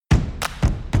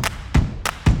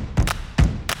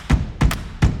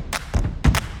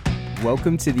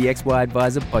Welcome to the XY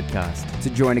Advisor podcast.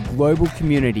 To join a global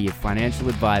community of financial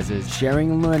advisors sharing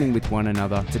and learning with one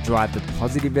another to drive the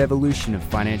positive evolution of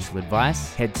financial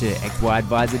advice, head to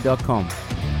xyadvisor.com.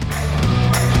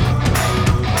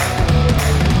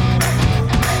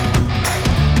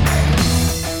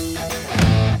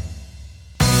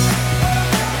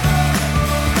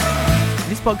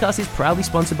 This podcast is proudly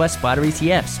sponsored by Spider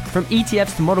ETFs. From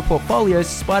ETFs to model portfolios,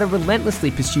 Spider relentlessly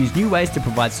pursues new ways to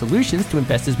provide solutions to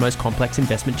investors' most complex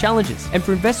investment challenges. And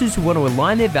for investors who want to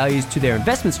align their values to their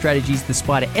investment strategies, the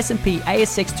Spider S&P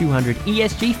ASX 200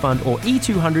 ESG Fund, or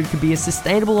E200, could be a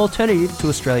sustainable alternative to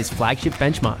Australia's flagship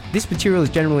benchmark. This material is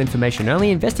general information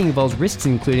only. Investing involves risks,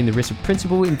 including the risk of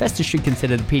principal. Investors should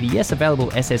consider the PDS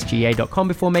available at ssga.com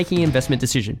before making an investment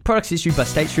decision. Products issued by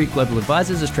State Street Global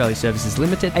Advisors, Australia Services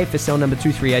Limited, AFSL number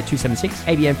 238276,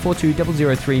 ABN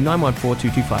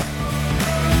 420039142225.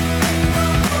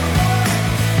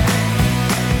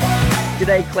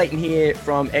 G'day, Clayton here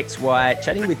from XY,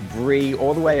 chatting with Brie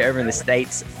all the way over in the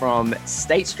States from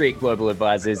State Street Global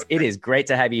Advisors. It is great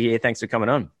to have you here. Thanks for coming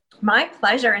on. My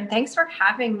pleasure, and thanks for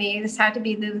having me. This had to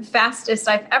be the fastest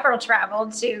I've ever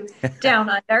traveled to down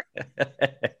under.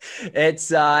 It's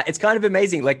kind of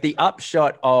amazing. Like, the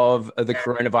upshot of the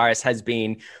coronavirus has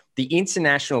been the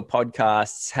international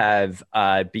podcasts have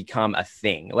become a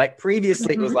thing. Like,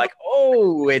 previously it was like,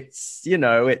 oh,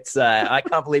 I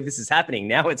can't believe this is happening.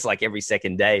 Now it's like every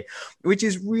second day, which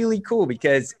is really cool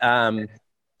because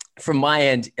from my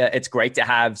end, it's great to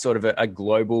have sort of a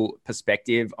global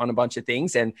perspective on a bunch of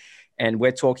things. And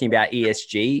we're talking about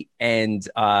ESG. And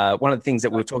one of the things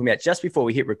that we were talking about just before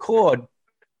we hit record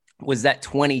was that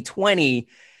 2020,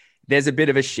 there's a bit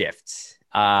of a shift.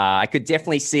 I could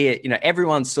definitely see it.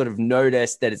 Everyone's sort of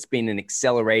noticed that it's been an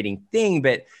accelerating thing,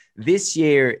 but this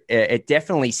year it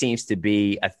definitely seems to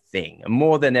be a thing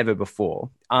more than ever before.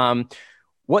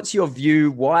 What's your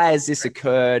view? Why has this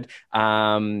occurred?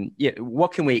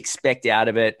 What can we expect out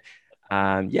of it?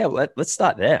 Let's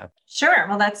start there. Sure.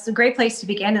 Well, that's a great place to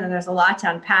begin. And there's a lot to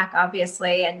unpack,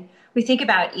 obviously. And we think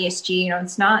about ESG,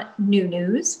 it's not new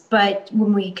news, but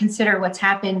when we consider what's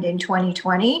happened in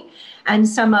 2020 and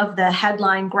some of the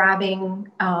headline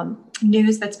grabbing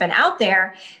news that's been out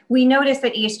there, we notice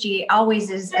that ESG always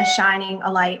is shining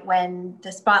a light when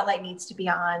the spotlight needs to be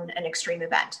on an extreme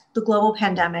event. The global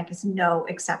pandemic is no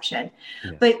exception.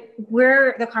 Yeah. But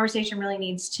where the conversation really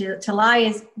needs to lie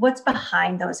is what's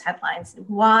behind those headlines.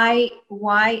 Why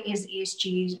is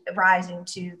ESG rising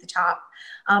to the top?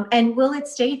 And will it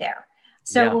stay there?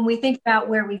 So when we think about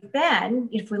where we've been,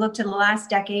 if we look to the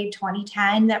last decade,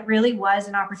 2010, that really was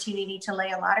an opportunity to lay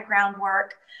a lot of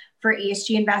groundwork for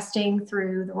ESG investing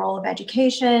through the role of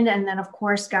education and then, of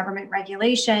course, government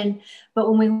regulation.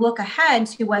 But when we look ahead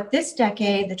to what this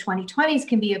decade, the 2020s,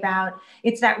 can be about,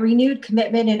 it's that renewed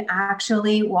commitment and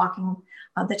actually walking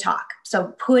the talk.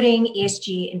 So putting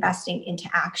ESG investing into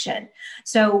action.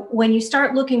 So when you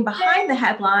start looking behind the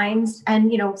headlines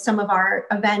and, some of our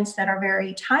events that are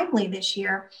very timely this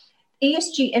year,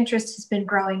 ESG interest has been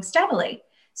growing steadily.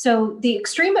 So the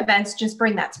extreme events just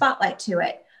bring that spotlight to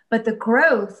it. But the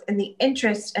growth and the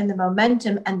interest and the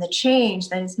momentum and the change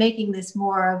that is making this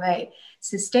more of a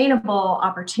sustainable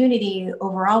opportunity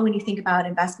overall, when you think about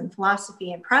investment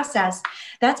philosophy and process,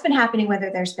 that's been happening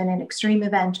whether there's been an extreme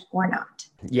event or not.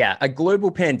 Yeah, a global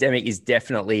pandemic is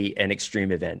definitely an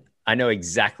extreme event. I know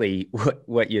exactly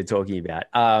what you're talking about.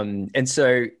 And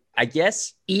so I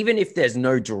guess even if there's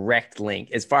no direct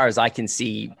link, as far as I can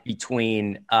see,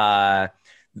 between a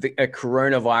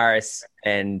coronavirus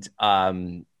and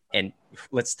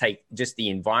let's take just the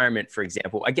environment, for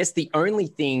example, I guess the only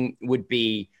thing would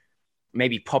be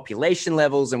maybe population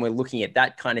levels, and we're looking at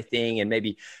that kind of thing. And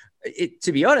maybe,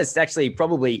 to be honest, actually,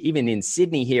 probably even in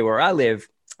Sydney here where I live,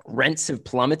 rents have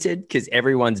plummeted because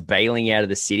everyone's bailing out of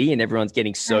the city and everyone's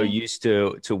getting so used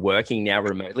to working now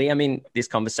remotely. I mean, this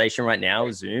conversation right now,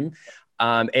 Zoom,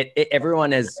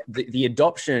 everyone has the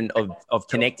adoption of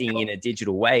connecting in a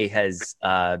digital way has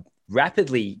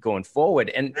rapidly gone forward.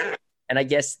 And I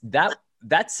guess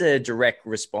that's a direct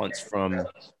response from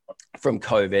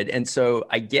COVID. And so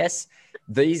I guess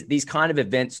these kind of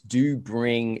events do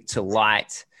bring to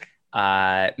light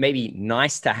maybe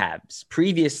nice to haves.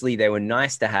 Previously, they were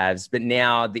nice to haves, but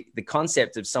now the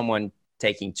concept of someone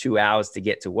taking 2 hours to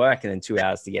get to work and then 2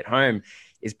 hours to get home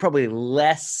is probably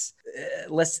less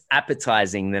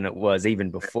appetizing than it was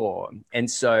even before. And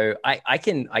so I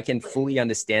can fully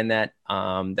understand that.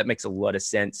 That makes a lot of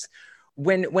sense.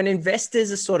 When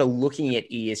investors are sort of looking at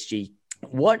ESG,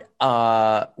 what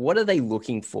are they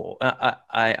looking for?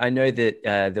 I know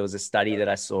that there was a study that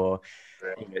I saw.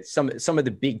 Some of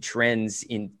the big trends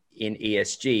in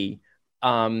ESG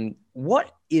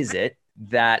what is it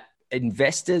that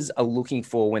investors are looking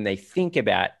for when they think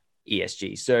about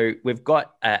ESG? So we've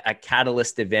got a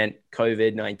catalyst event,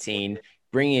 COVID-19,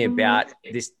 bringing about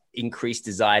this increased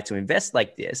desire to invest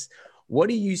like this. What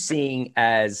are you seeing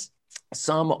as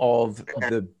some of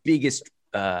the biggest,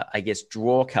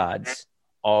 draw cards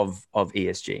of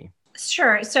ESG?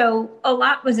 Sure. So a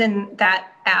lot was in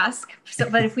that ask.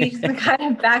 But if we kind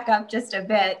of back up just a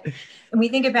bit and we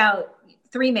think about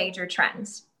three major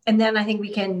trends, and then I think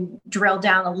we can drill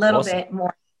down a little bit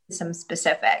more into some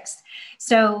specifics.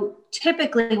 So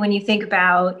typically when you think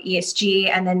about ESG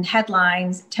and then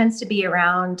headlines, it tends to be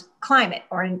around climate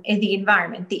or in the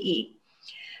environment, the E.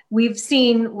 We've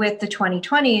seen with the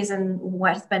 2020s and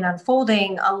what's been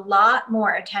unfolding, a lot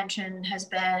more attention has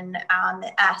been on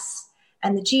the S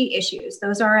and the G issues.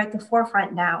 Those are at the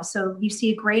forefront now. So you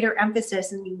see a greater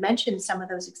emphasis, and you mentioned some of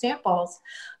those examples,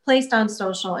 placed on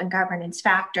social and governance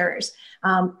factors,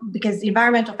 because the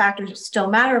environmental factors still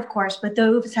matter, of course, but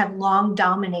those have long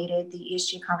dominated the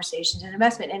ESG conversations and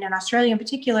investment. And in Australia in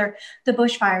particular, the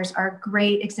bushfires are a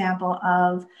great example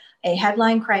of a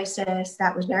headline crisis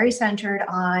that was very centered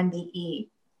on the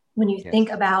E. When you think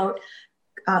about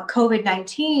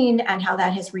COVID-19 and how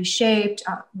that has reshaped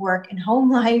work and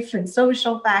home life and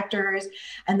social factors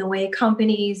and the way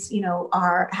companies,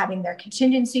 are having their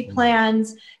contingency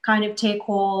plans kind of take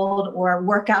hold or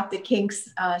work out the kinks,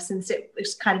 since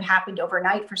it's kind of happened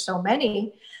overnight for so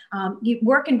many.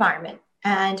 Work environment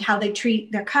and how they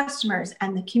treat their customers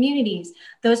and the communities,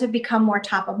 those have become more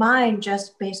top of mind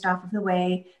just based off of the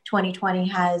way 2020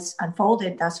 has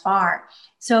unfolded thus far.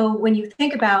 So when you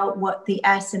think about what the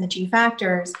S and the G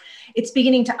factors, it's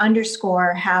beginning to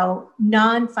underscore how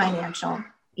non-financial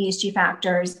ESG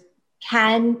factors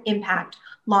can impact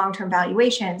long-term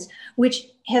valuations, which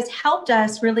has helped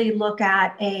us really look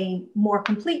at a more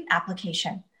complete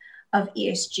application of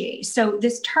ESG. So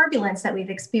this turbulence that we've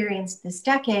experienced this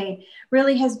decade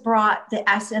really has brought the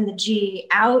S and the G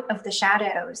out of the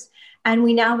shadows. And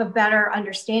we now have a better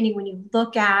understanding when you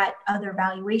look at other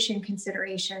valuation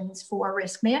considerations for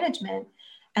risk management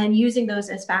and using those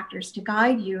as factors to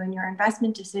guide you in your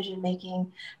investment decision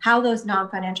making, how those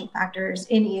non-financial factors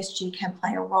in ESG can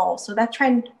play a role. So that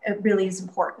trend really is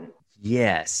important.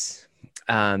 Yes.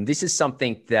 This is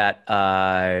something that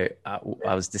I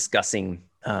was discussing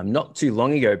not too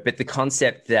long ago, but the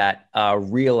concept that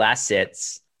real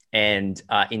assets and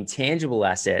intangible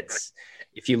assets,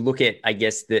 if you look at, I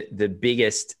guess, the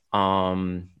biggest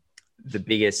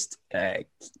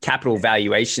capital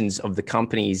valuations of the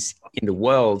companies in the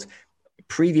world,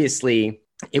 previously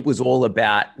it was all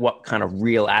about what kind of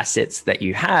real assets that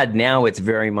you had. Now it's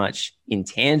very much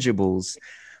intangibles.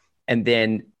 And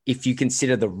then if you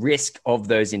consider the risk of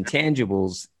those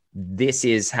intangibles, this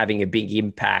is having a big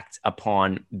impact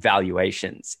upon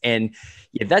valuations. And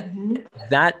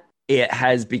that it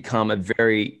has become a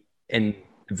very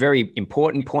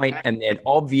important point. And then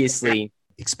obviously,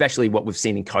 especially what we've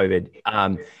seen in COVID,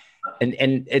 and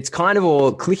it's kind of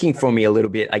all clicking for me a little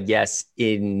bit, I guess,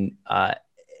 in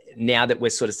now that we're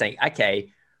sort of saying,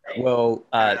 okay, well,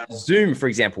 Zoom, for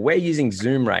example, we're using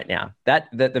Zoom right now. That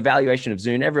the valuation of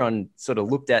Zoom, everyone sort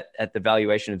of looked at the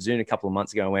valuation of Zoom a couple of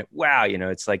months ago and went, wow,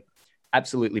 it's like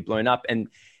absolutely blown up. And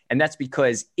that's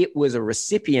because it was a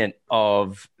recipient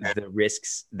of the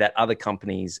risks that other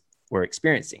companies were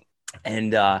experiencing.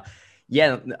 And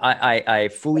I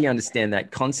fully understand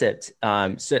that concept,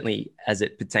 certainly as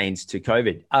it pertains to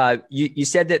COVID. You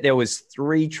said that there was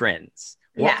 3 trends.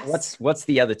 Yes. What's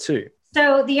the other 2?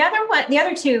 So the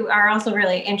other 2 are also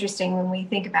really interesting when we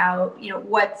think about,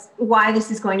 why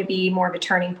this is going to be more of a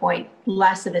turning point,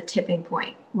 less of a tipping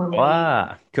point when we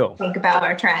think about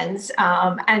our trends.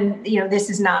 And this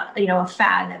is not, a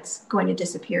fad that's going to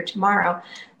disappear tomorrow.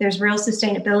 There's real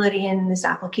sustainability in this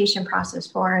application process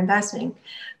for investing.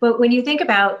 But when you think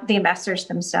about the investors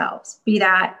themselves, be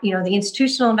that, the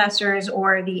institutional investors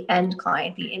or the end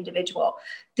client, the individual,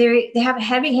 they have a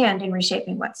heavy hand in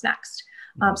reshaping what's next.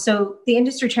 So the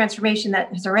industry transformation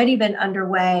that has already been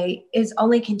underway is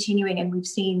only continuing, and we've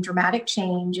seen dramatic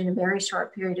change in a very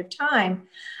short period of time.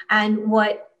 And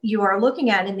what you are looking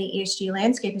at in the ESG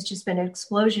landscape has just been an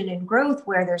explosion in growth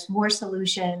where there's more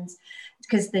solutions,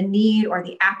 because the need, or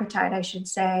the appetite, I should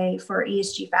say, for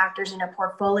ESG factors in a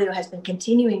portfolio has been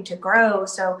continuing to grow.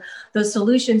 So those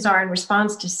solutions are in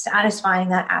response to satisfying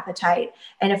that appetite.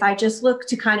 And if I just look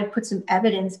to kind of put some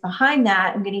evidence behind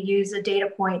that, I'm going to use a data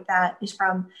point that is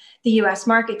from the US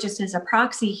market just as a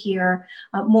proxy here.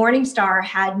 Morningstar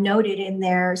had noted in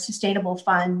their Sustainable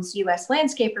Funds US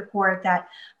Landscape Report that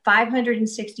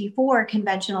 564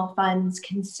 conventional funds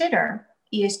consider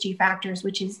ESG factors,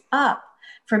 which is up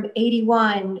from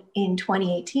 81 in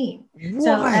 2018. What?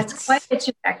 So that's quite a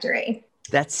trajectory.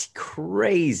 That's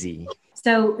crazy.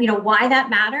 So, why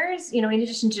that matters, in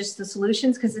addition to just the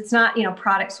solutions, because it's not,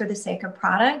 products for the sake of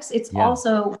products, it's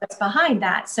also what's behind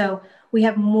that. So we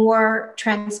have more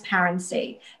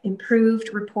transparency,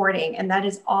 improved reporting, and that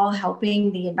is all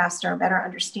helping the investor better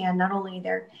understand not only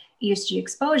their ESG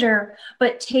exposure,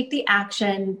 but take the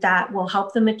action that will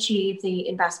help them achieve the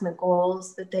investment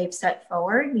goals that they've set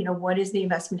forward. What is the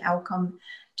investment outcome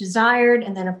desired?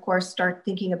 And then, of course, start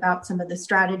thinking about some of the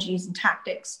strategies and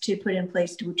tactics to put in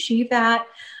place to achieve that.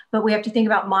 But we have to think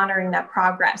about monitoring that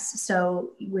progress.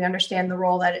 So we understand the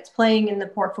role that it's playing in the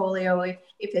portfolio, if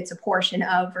it's a portion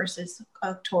of versus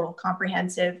a total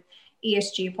comprehensive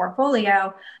ESG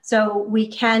portfolio. So we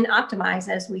can optimize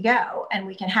as we go, and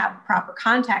we can have proper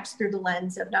context through the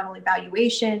lens of not only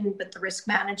valuation, but the risk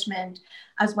management,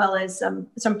 as well as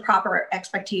some proper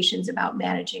expectations about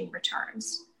managing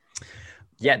returns.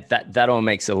 Yeah, that all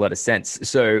makes a lot of sense.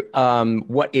 So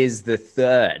what is the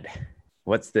third?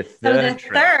 What's the third? So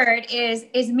the third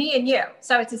is me and you.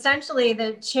 So it's essentially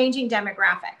the changing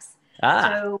demographics.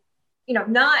 So,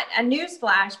 not a news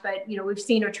flash, but, we've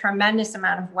seen a tremendous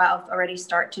amount of wealth already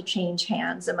start to change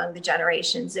hands among the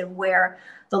generations, and where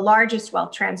the largest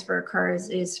wealth transfer occurs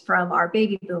is from our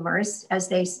baby boomers as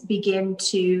they begin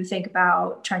to think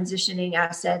about transitioning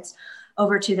assets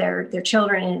over to their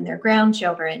children and their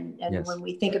grandchildren. And when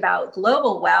we think about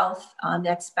global wealth,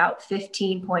 that's about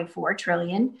 15.4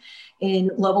 trillion in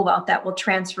global wealth that will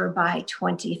transfer by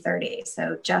 2030.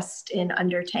 So just in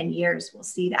under 10 years, we'll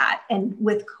see that. And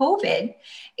with COVID,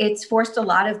 it's forced a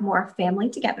lot of more family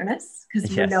togetherness,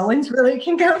 because no one's really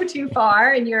can go too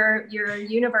far, and your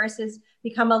universe has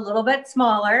become a little bit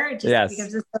smaller just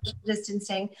because of social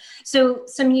distancing. So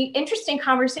some interesting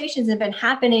conversations have been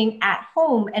happening at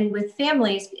home and with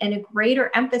families, and a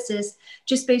greater emphasis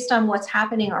just based on what's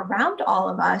happening around all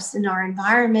of us in our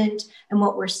environment and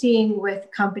what we're seeing with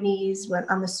companies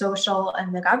on the social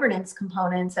and the governance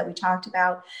components that we talked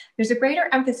about. There's a greater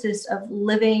emphasis of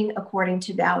living according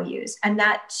to values, and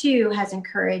that too has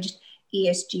encouraged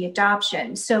ESG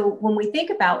adoption. So when we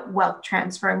think about wealth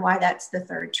transfer and why that's the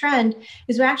third trend,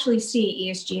 is we actually see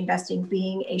ESG investing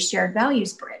being a shared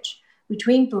values bridge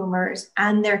between boomers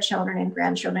and their children and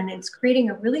grandchildren. It's creating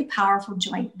a really powerful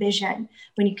joint vision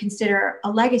when you consider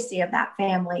a legacy of that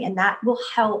family, and that will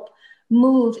help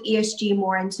move ESG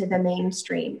more into the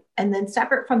mainstream. And then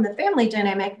separate from the family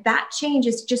dynamic, that change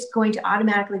is just going to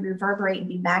automatically reverberate and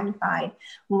be magnified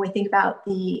when we think about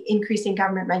the increasing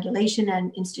government regulation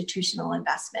and institutional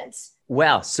investments.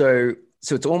 Wow. So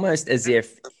it's almost as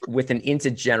if with an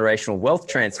intergenerational wealth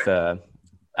transfer,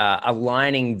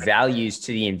 aligning values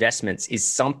to the investments is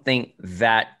something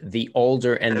that the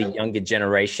older and the younger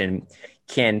generation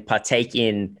can partake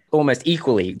in almost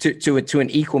equally to an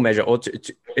equal measure, or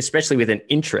to especially with an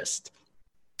interest.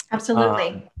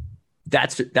 Absolutely.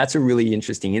 That's a really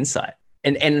interesting insight.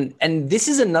 And this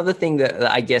is another thing that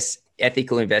I guess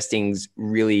ethical investing's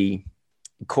really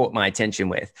caught my attention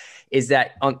with, is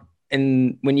that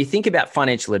and when you think about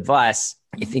financial advice,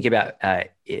 you think about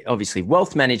obviously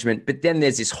wealth management, but then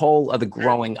there's this whole other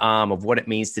growing arm of what it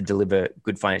means to deliver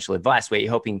good financial advice, where you're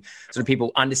helping sort of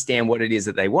people understand what it is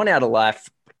that they want out of life,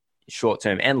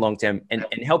 short-term and long-term, and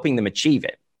helping them achieve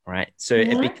it, right? So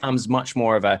it becomes much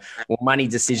more of money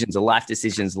decisions are life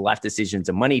decisions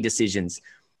are money decisions.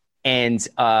 And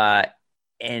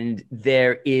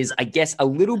there is, I guess, a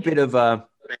little bit of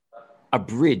a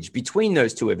bridge between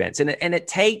those two events. And it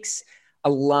takes a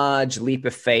large leap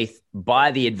of faith by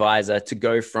the advisor to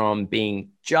go from being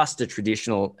just a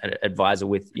traditional advisor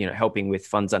with, helping with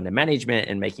funds under management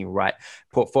and making right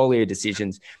portfolio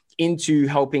decisions, into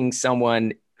helping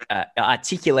someone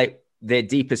articulate their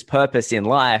deepest purpose in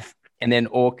life, and then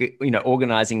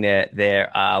organizing their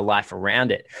life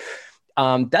around it.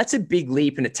 That's a big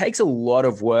leap, and it takes a lot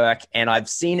of work, and I've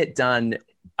seen it done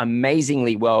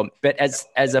amazingly well. But as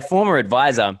a former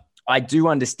advisor, I do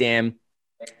understand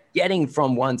getting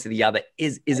from one to the other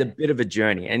is a bit of a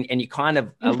journey, and you're kind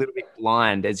of a little bit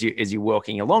blind as you're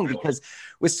walking along, because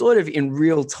we're sort of in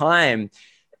real time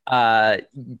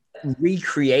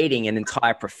recreating an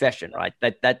entire profession, right?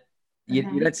 That you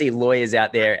don't see lawyers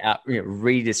out there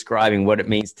re-describing what it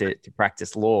means to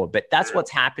practice law, but that's what's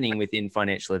happening within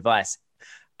financial advice.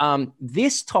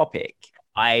 This topic,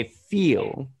 I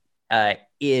feel,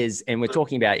 is, and we're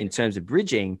talking about in terms of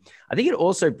bridging, I think it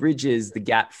also bridges the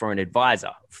gap for an advisor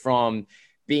from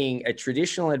being a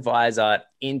traditional advisor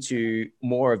into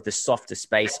more of the softer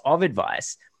space of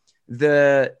advice.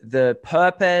 The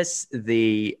purpose,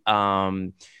 I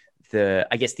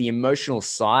guess the emotional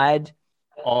side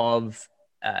of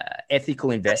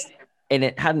ethical investing, and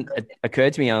it hadn't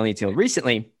occurred to me only until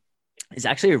recently, is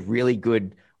actually a really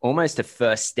good, almost a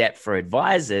first step for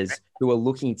advisors who are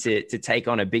looking to take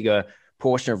on a bigger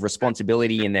portion of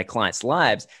responsibility in their clients'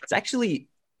 lives. It's actually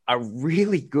a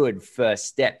really good first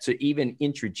step to even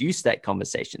introduce that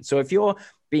conversation. So if you've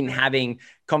been having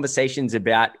conversations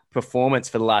about performance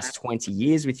for the last 20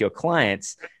 years with your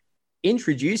clients,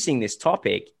 introducing this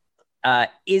topic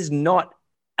is not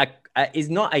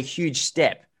a huge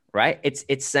step, right?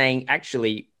 It's saying,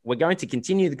 actually, we're going to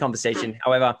continue the conversation.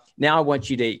 However, now I want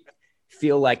you to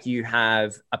feel like you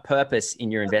have a purpose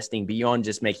in your investing beyond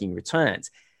just making returns.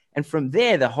 And from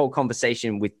there, the whole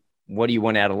conversation with what do you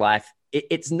want out of life,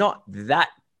 it's not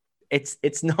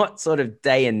sort of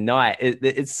day and night.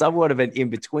 It's somewhat of an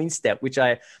in-between step, which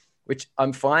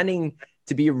I'm finding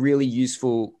to be a really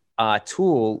useful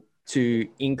tool to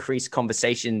increase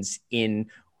conversations in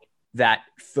that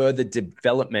further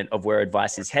development of where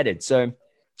advice is headed. So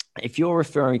if you're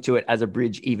referring to it as a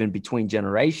bridge even between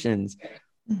generations,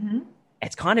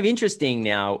 it's kind of interesting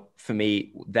now for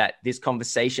me that this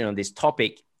conversation on this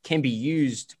topic can be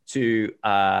used to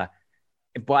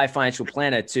by a financial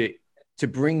planner to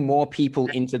bring more people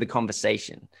into the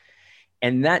conversation.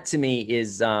 And that to me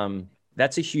is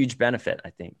that's a huge benefit, I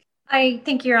think. I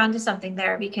think you're onto something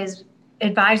there, because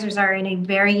advisors are in a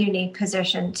very unique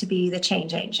position to be the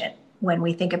change agent when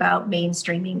we think about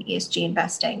mainstreaming ESG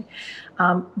investing.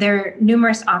 There are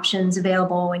numerous options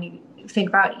available when you think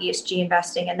about ESG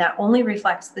investing, and that only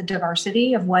reflects the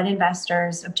diversity of what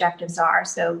investors' objectives are.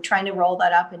 So trying to roll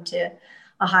that up into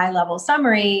a high-level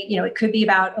summary, it could be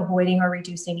about avoiding or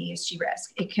reducing ESG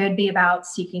risk. It could be about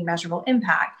seeking measurable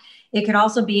impact. It could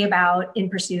also be about in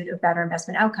pursuit of better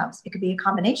investment outcomes. It could be a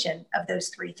combination of those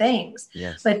three things.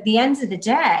 Yes. But at the end of the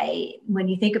day, when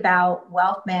you think about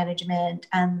wealth management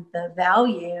and the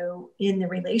value in the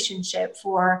relationship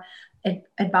for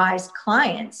advised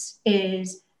clients,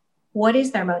 is what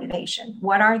is their motivation?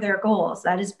 What are their goals?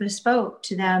 That is bespoke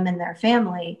to them and their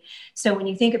family. So when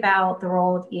you think about the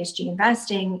role of ESG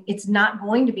investing, it's not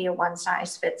going to be a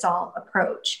one-size-fits-all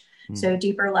approach. So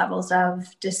deeper levels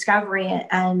of discovery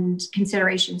and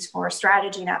considerations for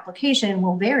strategy and application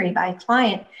will vary by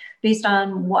client based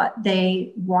on what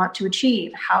they want to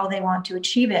achieve, how they want to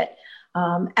achieve it.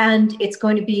 And it's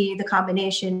going to be the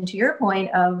combination, to your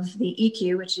point, of the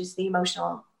EQ, which is the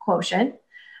emotional quotient,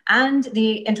 and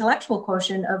the intellectual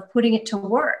quotient of putting it to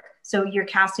work. So you're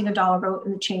casting a dollar vote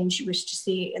in the change you wish to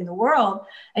see in the world,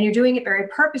 and you're doing it very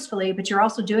purposefully, but you're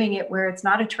also doing it where it's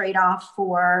not a trade-off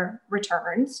for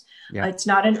returns. Yeah. It's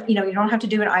not you don't have to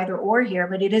do it either or here,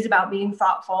 but it is about being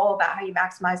thoughtful about how you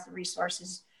maximize the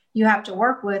resources you have to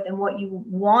work with and what you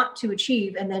want to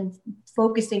achieve, and then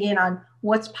focusing in on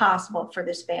what's possible for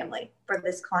this family, for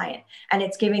this client. And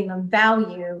it's giving them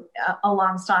value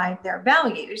alongside their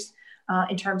values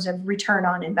in terms of return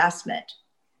on investment.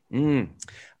 When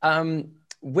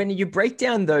you break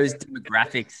down those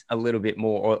demographics a little bit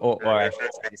more, or I should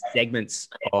say the segments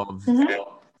of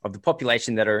the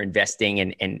population that are investing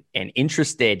and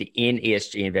interested in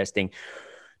ESG investing,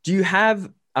 do you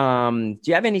have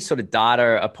any sort of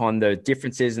data upon the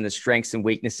differences and the strengths and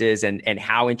weaknesses and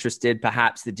how interested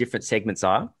perhaps the different segments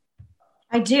are?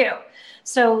 I do.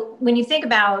 So when you think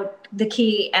about the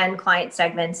key end client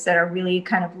segments that are really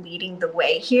kind of leading the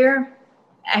way here,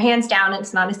 hands down,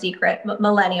 it's not a secret, but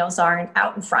millennials are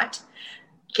out in front.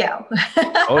 Go.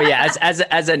 Oh yeah,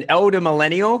 as an elder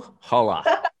millennial,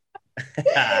 holla.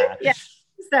 Yeah.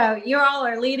 So you all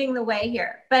are leading the way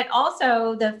here, but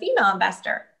also the female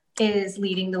investor is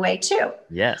leading the way too.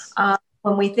 Yes.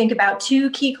 When we think about two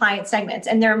key client segments,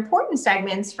 and they're important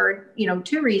segments for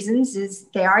two reasons: is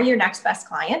they are your next best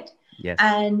client. Yes.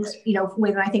 And,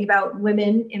 when I think about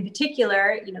women in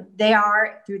particular, they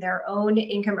are, through their own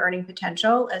income earning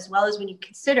potential, as well as when you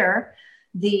consider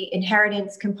the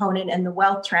inheritance component and the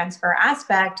wealth transfer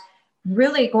aspect,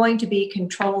 really going to be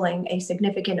controlling a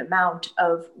significant amount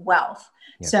of wealth.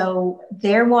 Yes. So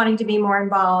they're wanting to be more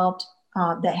involved.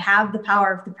 They have the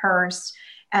power of the purse.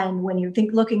 And when you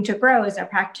think looking to grow as a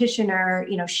practitioner,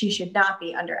 she should not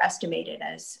be underestimated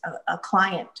as a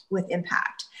client with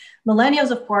impact. Millennials,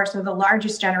 of course, are the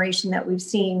largest generation that we've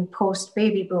seen post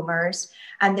baby boomers,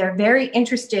 and they're very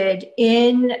interested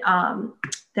in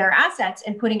their assets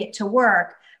and putting it to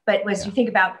work. But as you think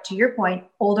about, to your point,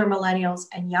 older millennials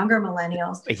and younger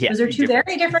millennials, those are two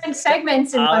very different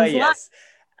segments in one's life.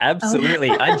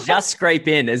 Absolutely. I just scrape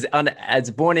in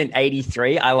as born in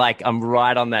 83. I'm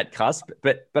right on that cusp,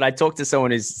 but I talk to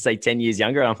someone who's say 10 years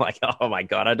younger. And I'm like, oh my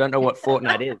God, I don't know what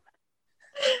fortnight is.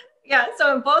 Yeah.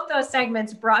 So in both those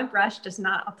segments, broad brush does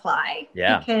not apply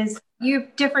because you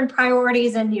have different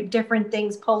priorities and you have different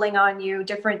things pulling on you,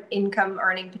 different income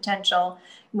earning potential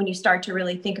when you start to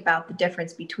really think about the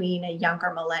difference between a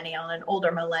younger millennial and an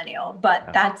older millennial.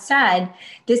 But that said,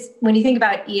 when you think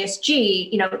about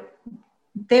ESG,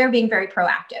 they're being very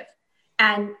proactive.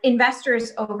 And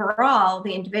investors overall,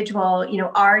 the individual,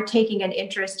 are taking an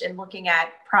interest in looking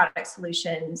at product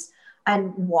solutions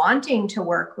and wanting to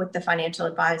work with the financial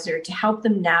advisor to help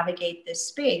them navigate this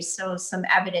space. So some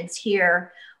evidence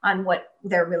here on what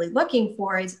they're really looking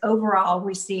for is overall,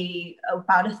 we see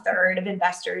about a third of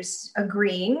investors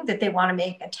agreeing that they want to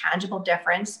make a tangible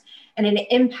difference and an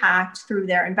impact through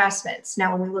their investments.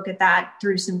 Now, when we look at that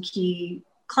through some key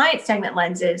client segment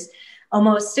lenses,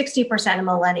 almost 60% of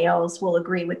millennials will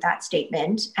agree with that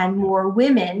statement, and more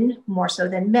women, more so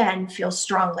than men, feel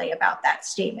strongly about that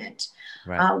statement.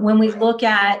 Right. When we look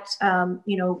at,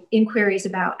 inquiries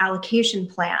about allocation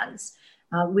plans,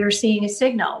 we're seeing a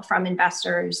signal from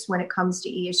investors when it comes to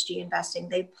ESG investing.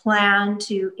 They plan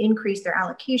to increase their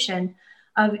allocation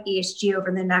of ESG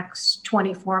over the next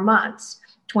 24 months.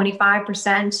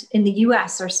 25% in the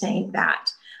US are saying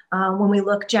that. When we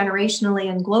look generationally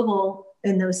and global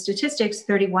in those statistics,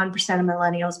 31% of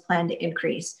millennials plan to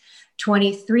increase.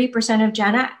 23% of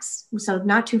Gen X, so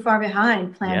not too far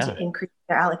behind, plan to increase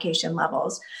their allocation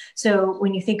levels. So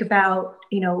when you think about,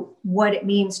 what it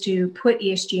means to put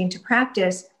ESG into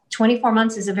practice, 24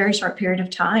 months is a very short period of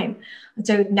time. And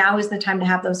so now is the time to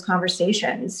have those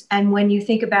conversations. And when you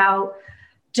think about,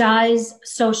 does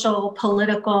social,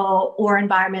 political, or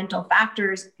environmental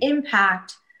factors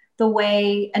impact the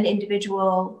way an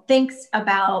individual thinks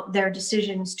about their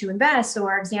decisions to invest? So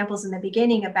our examples in the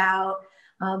beginning about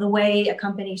the way a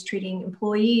company is treating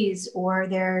employees or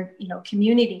their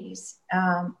communities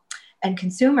and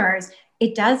consumers,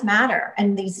 it does matter.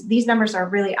 And these numbers are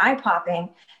really eye-popping.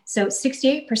 So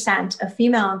 68% of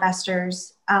female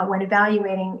investors, when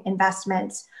evaluating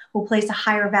investments, will place a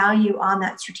higher value on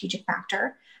that strategic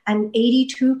factor. And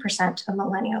 82% of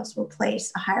millennials will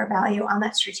place a higher value on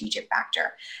that strategic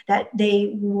factor, that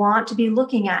they want to be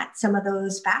looking at some of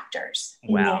those factors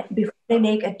before they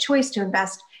make a choice to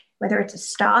invest, whether it's a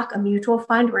stock, a mutual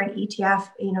fund, or an ETF,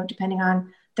 depending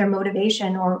on their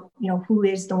motivation or, who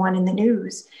is the one in the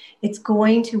news. It's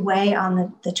going to weigh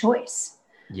on the choice.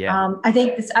 Yeah. I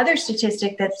think this other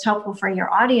statistic that's helpful for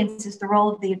your audience is the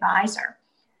role of the advisor.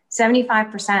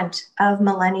 75% of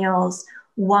millennials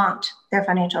want their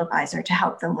financial advisor to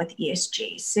help them with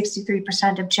ESG.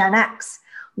 63% of Gen X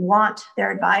want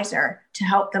their advisor to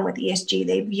help them with ESG.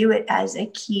 They view it as a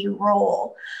key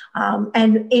role.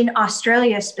 And in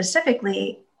Australia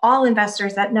specifically, all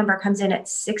investors, that number comes in at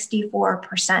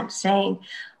 64%, saying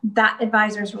that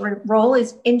advisor's role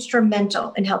is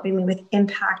instrumental in helping me with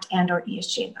impact and or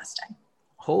ESG investing.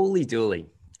 Holy dooly.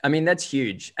 I mean, that's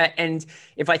huge. And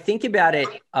if I think about it,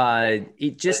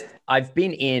 I've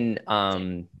been in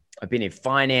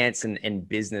finance and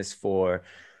business for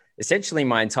essentially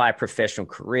my entire professional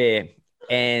career.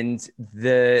 And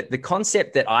the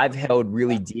concept that I've held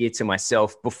really dear to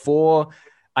myself before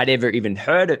I'd ever even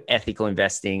heard of ethical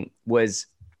investing was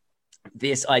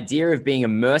this idea of being a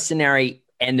mercenary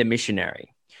and a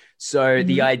missionary. So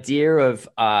the idea of,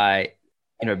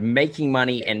 making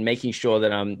money and making sure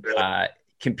that I'm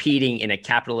competing in a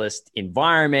capitalist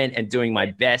environment and doing my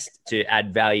best to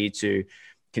add value to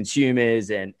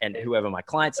consumers and whoever my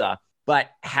clients are.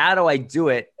 But how do I do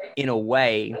it in a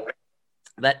way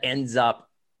that ends up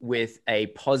with a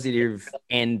positive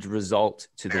end result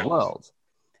to the world?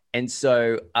 And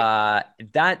so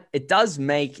that it does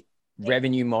make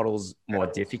revenue models more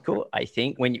difficult, I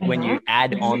think, when you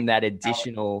add on that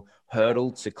additional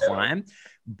hurdle to climb.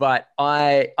 But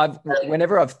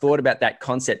whenever I've thought about that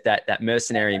concept, that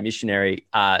mercenary missionary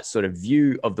sort of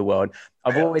view of the world,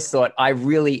 I've always thought I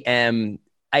really am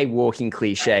a walking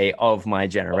cliche of my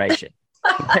generation.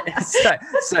 So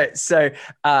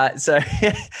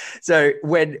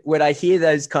when I hear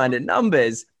those kind of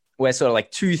numbers, where sort of like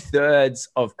 2/3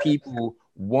 of people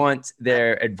want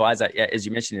their advisor, as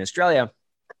you mentioned in Australia,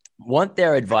 want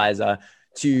their advisor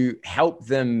to help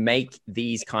them make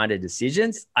these kind of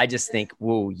decisions, I just think,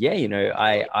 well, yeah,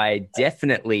 I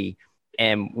definitely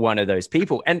am one of those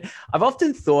people. And I've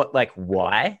often thought,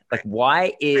 why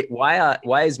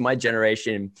is my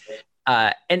generation,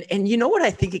 and you know what I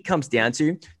think it comes down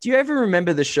to? Do you ever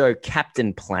remember the show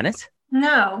Captain Planet?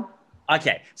 No.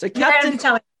 Okay. So Captain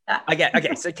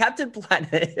Okay. So Captain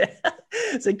Planet.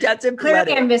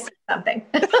 Clearly, I'm missing something.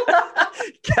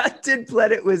 Captain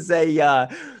Planet was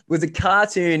a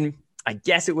cartoon. I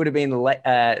guess it would have been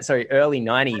early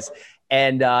 90s,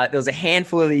 And there was a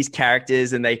handful of these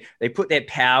characters, and they put their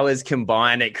powers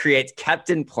combined. It creates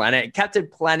Captain Planet. Captain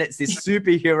Planet's this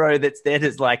superhero that's there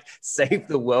to like save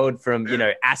the world from,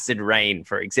 acid rain,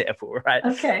 for example, right?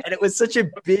 Okay. And it was such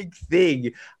a big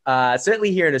thing,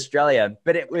 certainly here in Australia.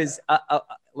 But it was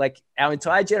like our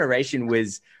entire generation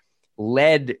was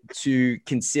led to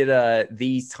consider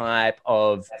these type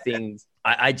of things.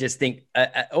 I just think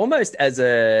almost as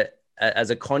a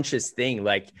conscious thing.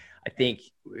 Like, I think,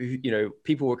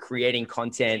 people were creating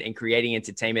content and creating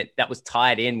entertainment that was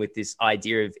tied in with this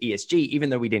idea of ESG,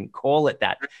 even though we didn't call it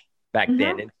that back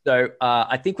then. And so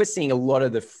I think we're seeing a lot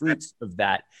of the fruits of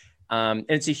that. And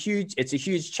it's a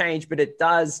huge change, but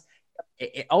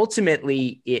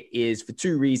ultimately it is for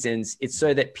two reasons. It's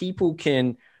so that people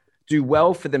can do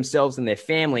well for themselves and their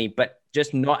family, but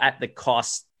just not at the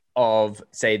cost of,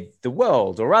 say, the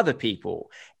world or other people.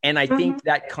 And I think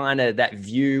that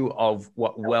view of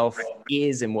what wealth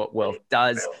is and what wealth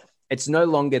does, it's no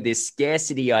longer this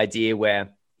scarcity idea where,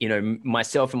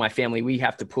 myself and my family, we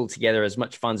have to pull together as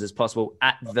much funds as possible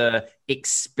at the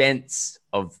expense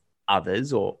of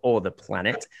others or the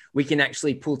planet. We can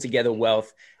actually pull together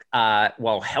wealth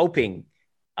while helping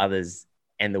others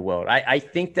and the world. I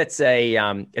think that's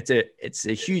it's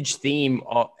a huge theme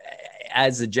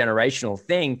as a generational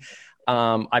thing.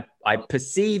 I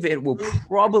perceive it will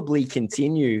probably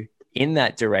continue in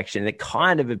that direction. It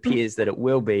kind of appears that it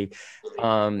will be.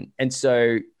 And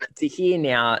so to hear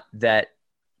now that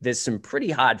there's some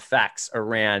pretty hard facts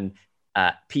around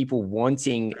people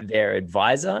wanting their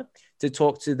advisor to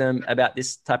talk to them about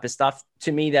this type of stuff,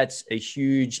 to me, that's a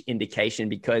huge indication,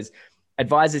 because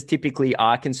advisors typically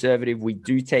are conservative. We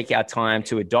do take our time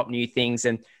to adopt new things.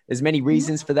 And there's many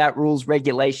reasons for that: rules,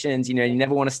 regulations. You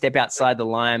never want to step outside the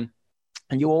line.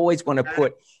 And you always want to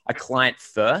put a client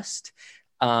first.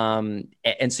 And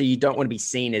so you don't want to be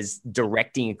seen as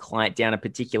directing a client down a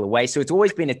particular way. So it's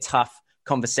always been a tough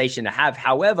conversation to have.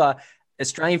 However,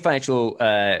 Australian financial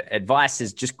advice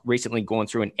has just recently gone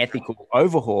through an ethical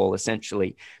overhaul,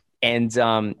 essentially. And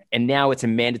now it's a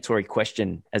mandatory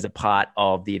question as a part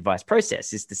of the advice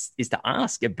process is to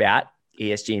ask about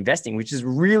ESG investing, which is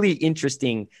really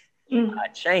interesting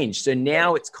change. So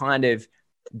now it's kind of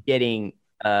getting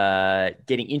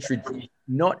introduced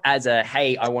not as a,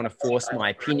 hey, I want to force my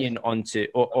opinion onto,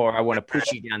 or I want to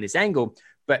push you down this angle,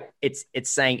 but it's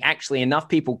saying actually enough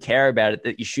people care about it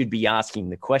that you should be asking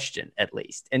the question at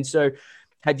least. And so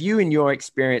have you, in your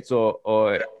experience,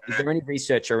 or is there any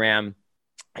research around,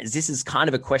 this is kind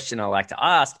of a question I like to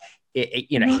ask,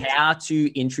 how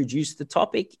to introduce the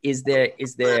topic? Is there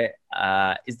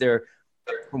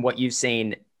from what you've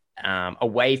seen a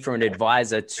way for an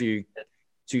advisor to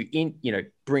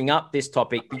bring up this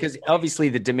topic? Because obviously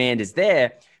the demand is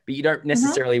there, but you don't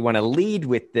necessarily want to lead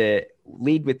with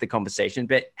the conversation.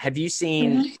 But have you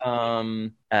seen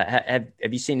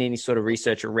have you seen any sort of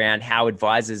research around how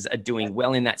advisors are doing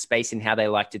well in that space and how they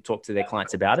like to talk to their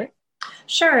clients about it?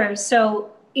 Sure.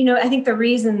 So, I think the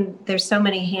reason there's so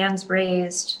many hands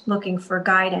raised looking for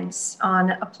guidance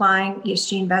on applying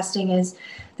ESG investing is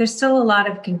there's still a lot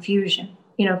of confusion.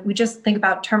 If we just think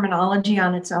about terminology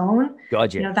on its own,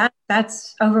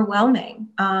 that's overwhelming.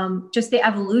 Just the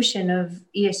evolution of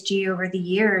ESG over the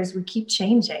years, we keep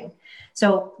changing.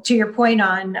 So to your point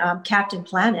on Captain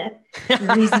Planet,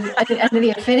 the reason and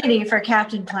the affinity for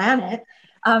Captain Planet,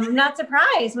 I'm not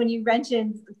surprised when you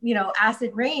mentioned, acid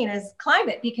rain as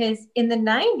climate, because in the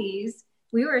 90s,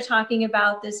 we were talking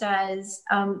about this as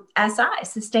SI,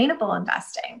 sustainable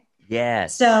investing.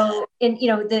 Yes. So, now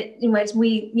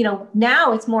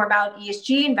it's more about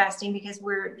ESG investing because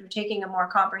we're taking a more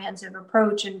comprehensive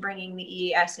approach and bringing the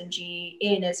E, S, and G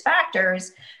in as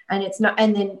factors. And it's not,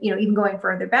 and then, even going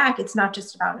further back, it's not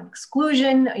just about an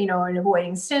exclusion, and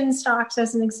avoiding sin stocks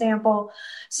as an example.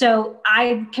 So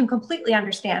I can completely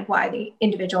understand why the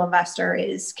individual investor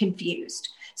is confused.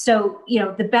 So,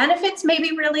 the benefits may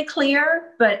be really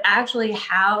clear, but actually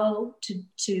how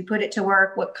to put it to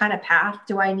work, what kind of path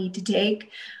do I need to take,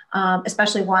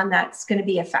 especially one that's going to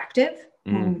be effective.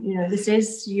 This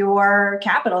is your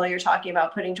capital you're talking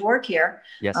about putting to work here.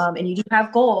 Yes. And you do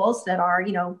have goals that are,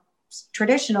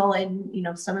 traditional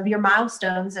and, some of your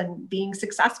milestones and being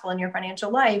successful in your financial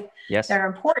life. Yes. That are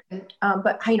important.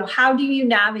 But, how do you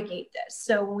navigate this?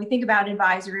 So when we think about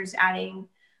advisors adding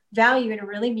value in a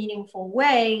really meaningful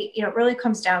way, it really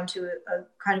comes down to a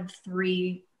kind of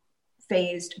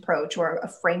three-phased approach, or a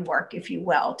framework, if you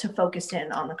will, to focus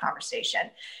in on the conversation.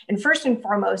 And first and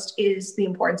foremost is the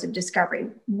importance of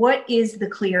discovering what is the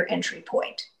clear entry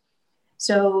point.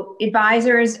 So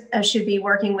advisors should be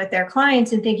working with their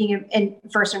clients and thinking of, and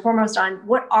first and foremost on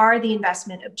what are the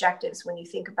investment objectives when you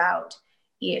think about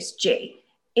ESG?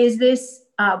 Is this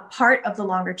part of the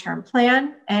longer term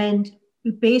plan? And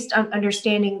based on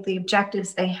understanding the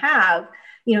objectives they have,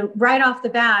 right off the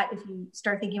bat, if you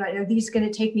start thinking about, are these going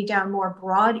to take me down more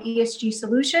broad ESG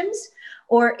solutions?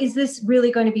 Or is this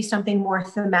really going to be something more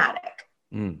thematic?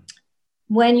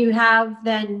 When you have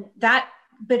then that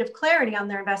bit of clarity on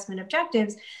their investment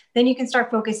objectives, then you can start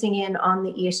focusing in on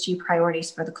the ESG priorities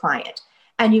for the client.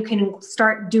 And you can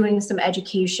start doing some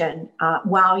education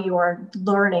while you're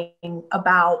learning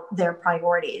about their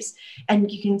priorities. And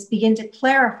you can begin to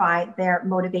clarify their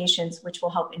motivations, which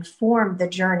will help inform the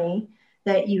journey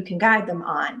that you can guide them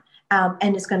on.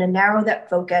 And it's going to narrow that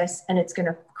focus, and it's going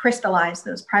to crystallize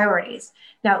those priorities.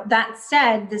 Now, that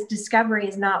said, this discovery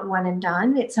is not one and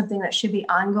done. It's something that should be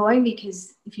ongoing,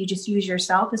 because if you just use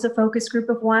yourself as a focus group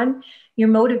of one, your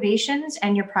motivations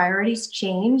and your priorities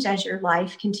change as your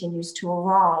life continues to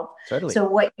evolve. Totally. So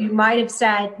what you might have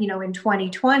said, in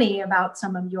 2020 about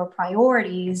some of your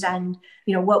priorities and,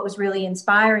 what was really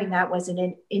inspiring, that was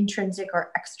an intrinsic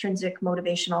or extrinsic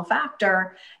motivational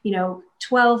factor,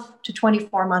 12 to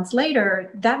 24 months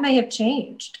later, that may have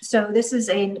changed. So this is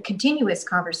a continuous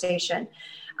conversation.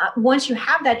 Once you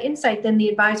have that insight, then the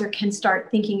advisor can start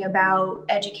thinking about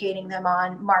educating them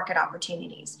on market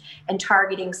opportunities and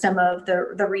targeting some of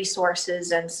the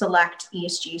resources and select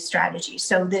ESG strategies.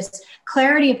 So this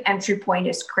clarity of entry point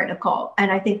is critical.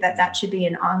 And I think that should be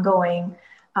an ongoing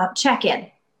check-in,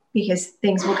 because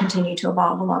things will continue to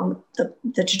evolve along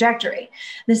the trajectory.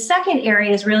 The second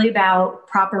area is really about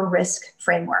proper risk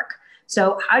framework.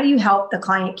 So how do you help the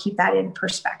client keep that in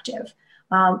perspective?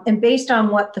 And based on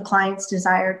what the client's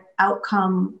desired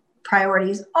outcome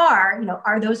priorities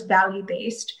are those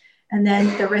value-based? And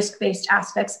then the risk-based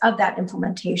aspects of that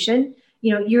implementation,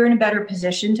 you're in a better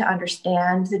position to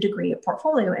understand the degree of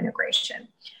portfolio integration.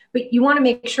 But you want to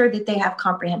make sure that they have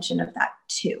comprehension of that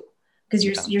too,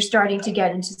 because you're starting to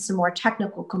get into some more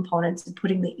technical components and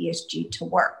putting the ESG to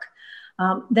work.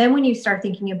 Then when you start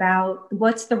thinking about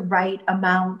what's the right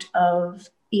amount of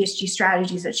ESG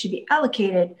strategies that should be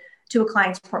allocated to a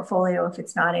client's portfolio, if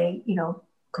it's not a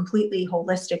completely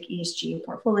holistic ESG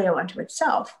portfolio unto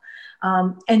itself,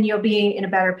 and you'll be in a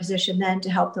better position then to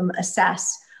help them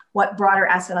assess what broader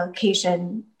asset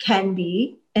allocation can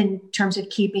be in terms of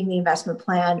keeping the investment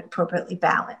plan appropriately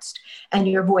balanced, and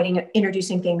you're avoiding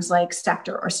introducing things like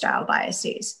sector or style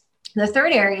biases. The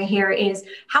third area here is,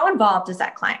 how involved does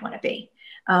that client want to be?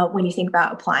 When you think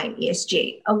about applying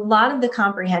ESG, a lot of the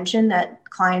comprehension that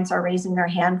clients are raising their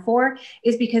hand for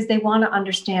is because they want to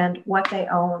understand what they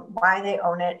own, why they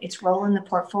own it, its role in the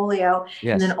portfolio,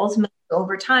 Yes. and then ultimately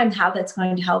over time, how that's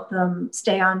going to help them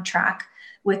stay on track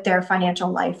with their financial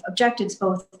life objectives,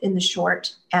 both in the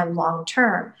short and long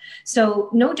term. So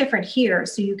no different here.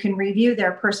 So you can review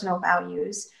their personal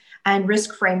values and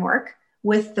risk framework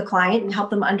with the client and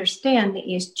help them understand the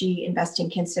ESG investing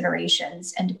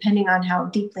considerations. And depending on how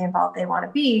deeply involved they want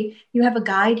to be, you have a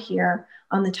guide here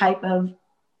on the type of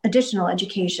additional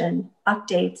education,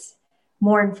 updates,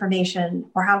 more information,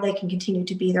 or how they can continue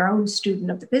to be their own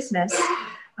student of the business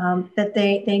that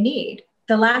they need.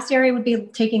 The last area would be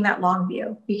taking that long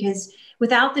view, because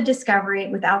without the discovery,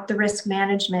 without the risk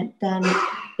management, then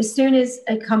as soon as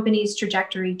a company's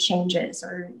trajectory changes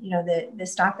or the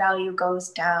stock value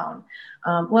goes down,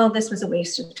 this was a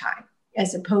waste of time,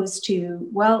 as opposed to,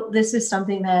 this is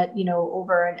something that,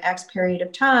 over an X period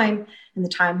of time and the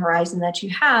time horizon that you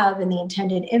have and the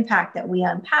intended impact that we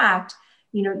unpacked,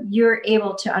 you're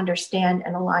able to understand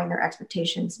and align their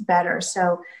expectations better.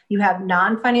 So you have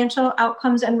non-financial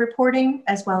outcomes and reporting,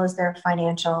 as well as their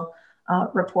financial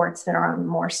reports that are on a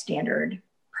more standard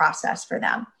process for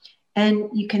them. And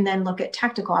you can then look at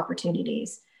tactical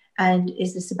opportunities. And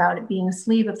is this about it being a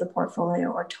sleeve of the portfolio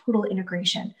or total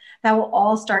integration? That will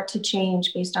all start to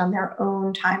change based on their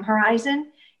own time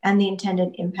horizon and the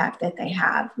intended impact that they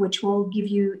have, which will give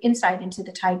you insight into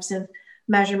the types of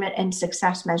measurement and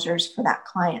success measures for that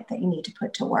client that you need to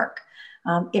put to work.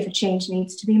 If a change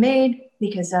needs to be made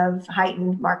because of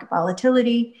heightened market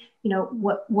volatility,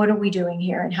 what are we doing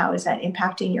here, and how is that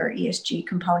impacting your ESG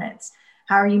components?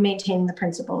 How are you maintaining the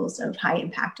principles of high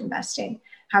impact investing?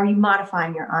 How are you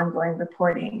modifying your ongoing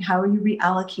reporting? How are you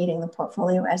reallocating the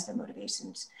portfolio as the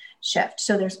motivations shift?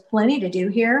 So there's plenty to do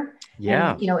here.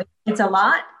 Yeah. And, it's a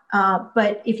lot,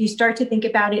 but if you start to think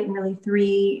about it in really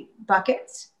three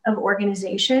buckets of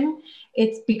organization,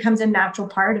 it becomes a natural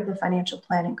part of the financial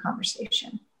planning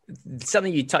conversation.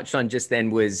 Something you touched on just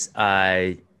then was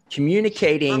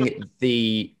communicating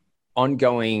the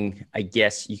ongoing, I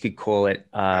guess you could call it,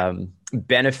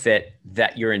 benefit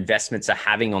that your investments are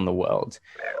having on the world.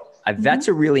 That's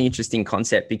a really interesting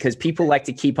concept, because people like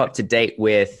to keep up to date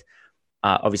with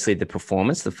obviously the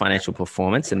performance, the financial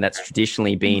performance, and that's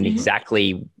traditionally been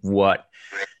exactly what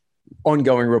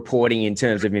ongoing reporting in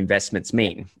terms of investments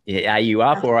mean. Are you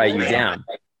up or are you down?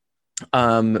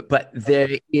 But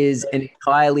there is an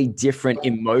entirely different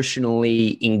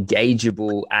emotionally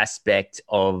engageable aspect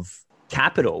of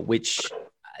capital, which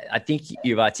I think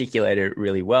you've articulated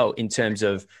really well in terms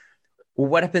of, well,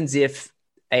 what happens if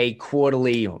a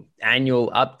quarterly or annual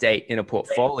update in a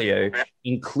portfolio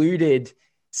included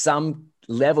some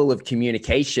level of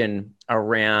communication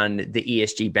around the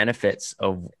ESG benefits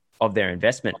of their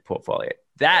investment portfolio?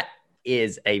 That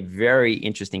is a very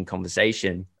interesting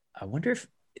conversation. I wonder if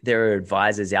there are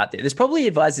advisors out there. There's probably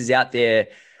advisors out there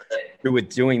who are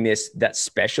doing this that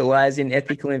specialize in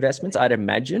ethical investments, I'd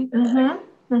imagine.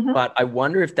 But I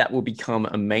wonder if that will become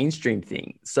a mainstream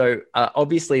thing. So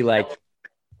obviously, like,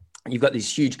 you've got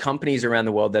these huge companies around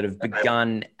the world that have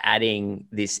begun adding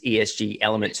this ESG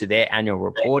element to their annual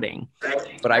reporting.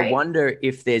 But I wonder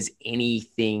if there's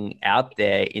anything out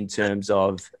there in terms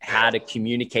of how to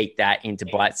communicate that into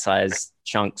bite-sized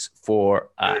chunks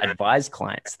for advised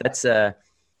clients. It's an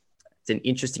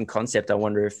interesting concept. I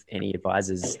wonder if any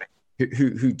advisors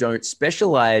who don't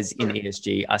specialize in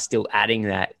ESG are still adding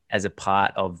that as a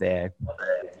part of their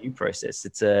review process.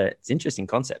 It's an interesting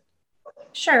concept.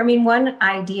 Sure. I mean, one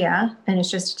idea, and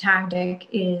it's just a tactic,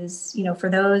 is, for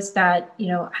those that,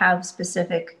 have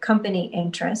specific company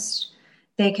interest,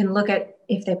 they can look at,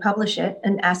 if they publish it,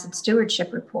 an asset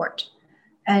stewardship report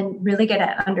and really get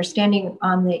an understanding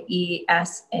on the E,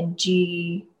 S, and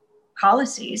G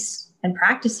policies and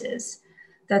practices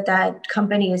that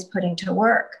company is putting to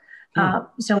work.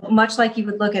 So much like you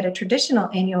would look at a traditional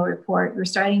annual report, we're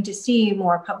starting to see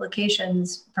more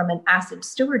publications from an asset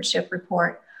stewardship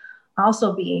report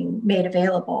also being made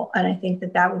available. And I think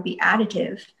that would be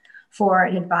additive for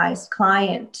an advised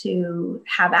client to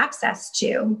have access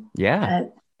to,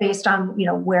 based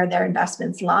on, where their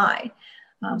investments lie.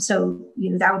 So,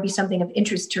 that would be something of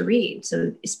interest to read.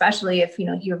 So especially if,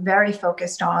 you're very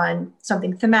focused on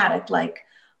something thematic like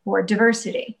board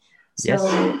diversity.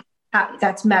 So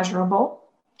that's measurable.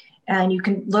 And you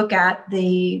can look at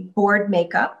the board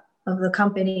makeup of the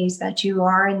companies that you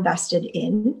are invested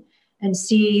in and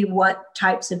see what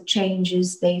types of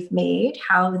changes they've made,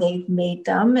 how they've made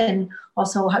them, and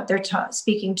also how they're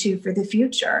speaking to for the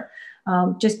future.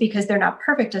 Just because they're not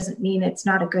perfect doesn't mean it's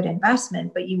not a good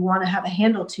investment, but you want to have a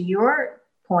handle, to your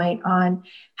point, on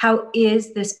how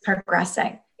is this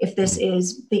progressing, if this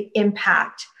is the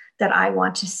impact that I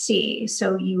want to see.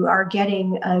 So you are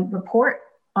getting a report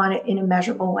on it in a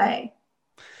measurable way.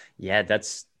 Yeah,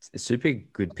 that's a super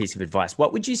good piece of advice.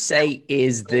 What would you say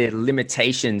is the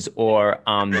limitations or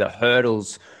the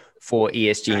hurdles for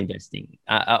ESG investing?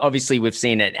 Obviously, we've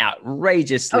seen an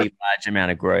outrageously large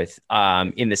amount of growth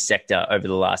in the sector over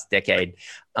the last decade.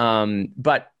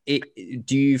 But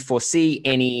do you foresee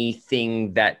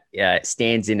anything that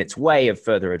stands in its way of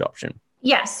further adoption?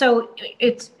 Yes. So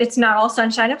it's not all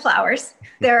sunshine and flowers.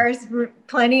 There's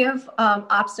plenty of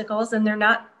obstacles, and they're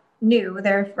not new.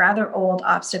 They're rather old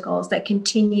obstacles that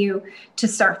continue to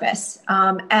surface.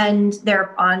 And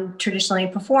they're on traditionally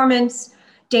performance,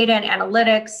 data and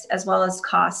analytics, as well as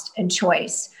cost and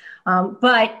choice.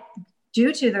 But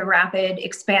due to the rapid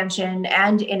expansion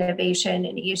and innovation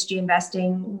in ESG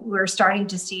investing, we're starting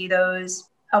to see those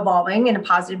evolving in a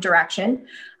positive direction.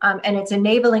 And it's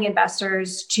enabling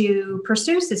investors to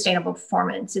pursue sustainable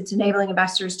performance. It's enabling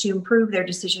investors to improve their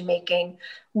decision-making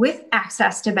with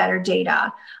access to better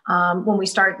data. When we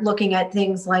start looking at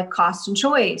things like cost and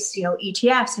choice,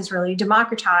 ETFs has really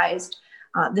democratized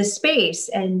this space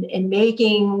and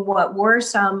making what were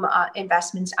some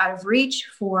investments out of reach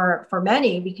for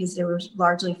many, because they were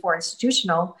largely for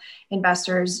institutional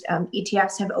investors.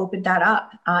 ETFs have opened that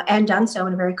up and done so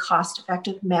in a very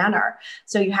cost-effective manner.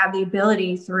 So you have the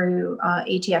ability through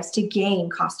ETFs to gain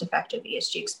cost-effective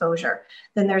ESG exposure.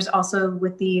 Then there's also,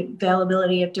 with the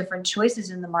availability of different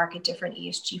choices in the market, different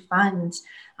ESG funds,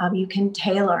 you can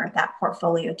tailor that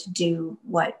portfolio to do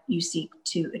what you seek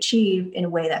to achieve in a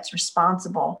way that's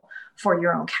responsible for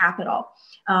your own capital.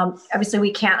 Obviously,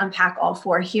 we can't unpack all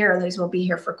four here. Those will be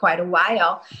here for quite a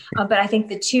while. But I think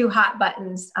the two hot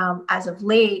buttons as of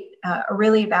late are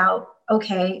really about,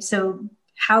 okay, so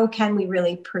how can we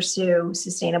really pursue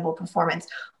sustainable performance?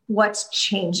 What's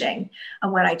changing?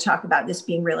 And when I talk about this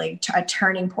being really a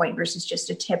turning point versus just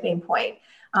a tipping point,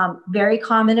 very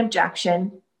common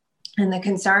objection. And the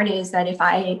concern is that if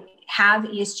I have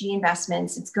ESG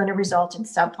investments, it's going to result in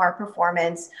subpar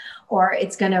performance, or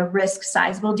it's going to risk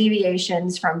sizable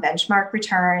deviations from benchmark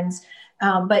returns.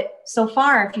 But so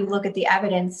far, if you look at the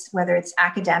evidence, whether it's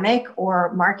academic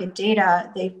or market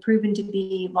data, they've proven to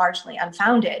be largely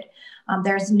unfounded.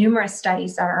 There's numerous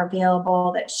studies that are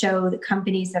available that show that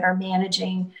companies that are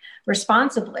managing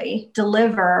responsibly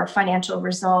deliver financial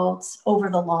results over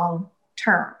the long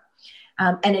term.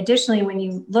 And additionally, when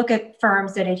you look at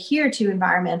firms that adhere to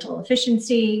environmental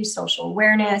efficiency, social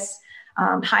awareness,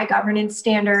 high governance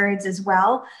standards as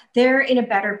well, they're in a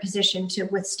better position to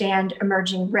withstand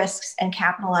emerging risks and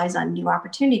capitalize on new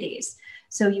opportunities.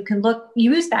 So you can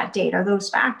use that data, those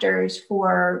factors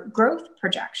for growth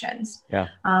projections. Yeah.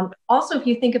 Also, if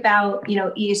you think about,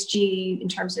 ESG in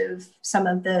terms of some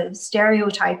of the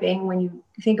stereotyping, when you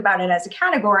think about it as a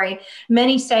category,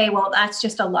 many say, well, that's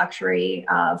just a luxury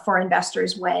for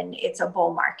investors when it's a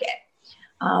bull market.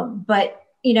 But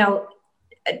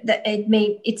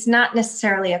it's not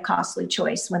necessarily a costly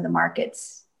choice when the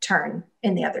markets turn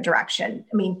in the other direction.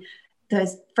 I mean,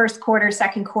 the first quarter,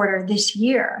 second quarter this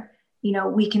year,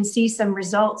 we can see some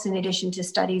results in addition to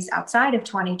studies outside of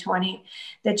 2020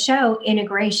 that show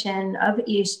integration of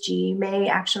ESG may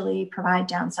actually provide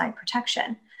downside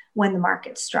protection when the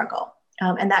markets struggle.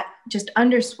 And that just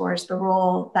underscores the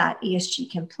role that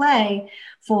ESG can play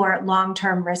for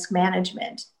long-term risk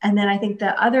management. And then I think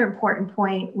the other important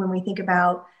point when we think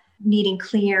about needing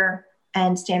clear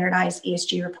and standardized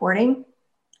ESG reporting,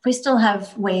 we still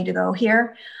have way to go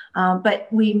here, but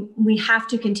we have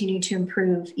to continue to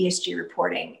improve ESG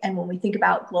reporting. And when we think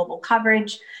about global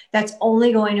coverage, that's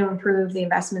only going to improve the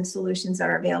investment solutions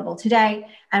that are available today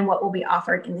and what will be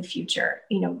offered in the future.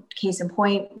 Case in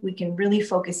point, we can really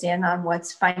focus in on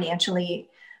what's financially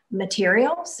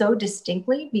material so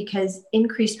distinctly because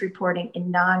increased reporting in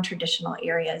non-traditional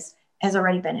areas has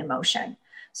already been in motion.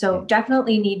 So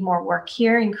definitely need more work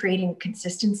here in creating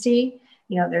consistency.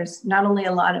 There's not only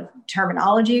a lot of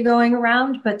terminology going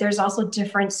around, but there's also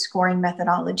different scoring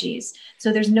methodologies.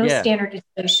 So there's no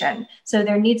standardization. So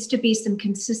there needs to be some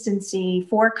consistency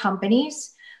for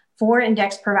companies, for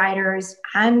index providers,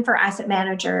 and for asset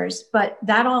managers. But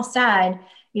that all said,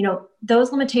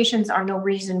 those limitations are no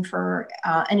reason for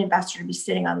an investor to be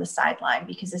sitting on the sideline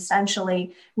because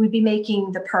essentially we'd be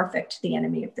making the perfect the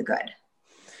enemy of the good.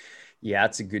 Yeah,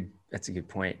 that's a good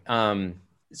point.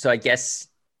 So I guess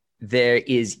there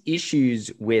is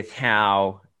issues with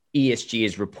how ESG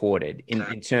is reported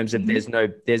in terms of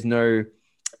there's no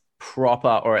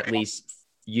proper or at least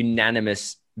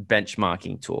unanimous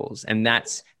benchmarking tools. And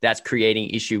that's creating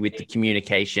issue with the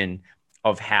communication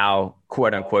of how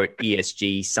quote unquote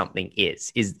ESG something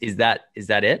is. Is that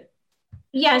it?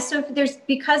 Yeah. So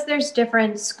because there's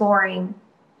different scoring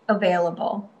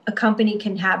available, a company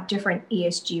can have different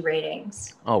ESG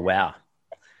ratings. Oh, wow.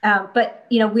 But,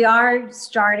 we are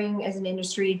starting as an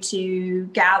industry to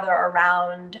gather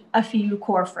around a few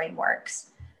core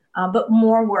frameworks, but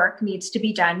more work needs to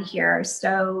be done here.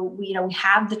 So, we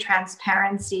have the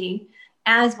transparency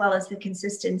as well as the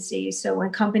consistency. So when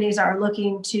companies are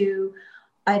looking to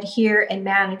adhere and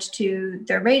manage to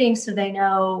their ratings so they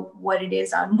know what it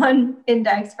is on one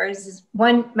index versus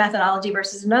one methodology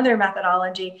versus another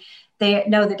methodology, they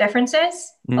know the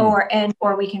differences or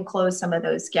we can close some of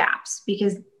those gaps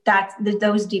because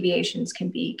those deviations can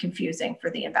be confusing for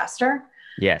the investor.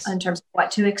 Yes. In terms of what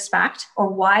to expect or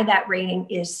why that rating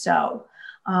is so,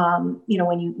 when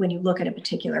you look at a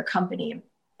particular company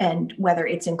and whether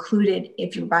it's included,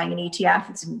 if you're buying an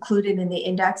ETF, it's included in the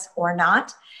index or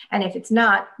not. And if it's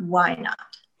not, why not?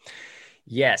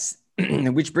 Yes.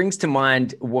 Which brings to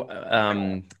mind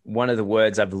one of the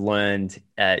words I've learned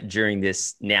during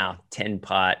this now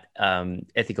 10-part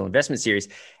ethical investment series,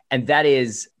 and that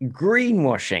is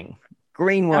greenwashing.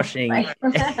 Greenwashing,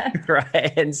 oh,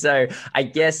 right? And so I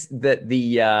guess that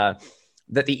the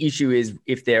issue is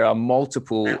if there are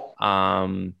multiple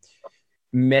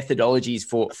methodologies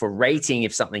for rating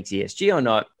if something's ESG or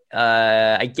not.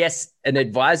 I guess an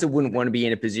advisor wouldn't want to be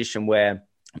in a position where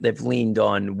they've leaned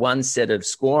on one set of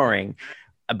scoring,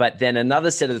 but then another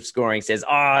set of scoring says,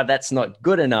 that's not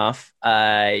good enough.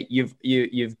 You've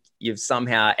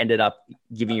somehow ended up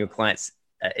giving your clients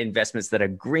investments that are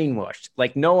greenwashed.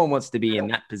 Like no one wants to be in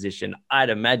that position,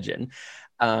 I'd imagine.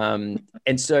 And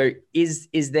so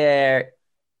is there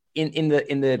in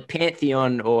the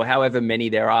pantheon or however many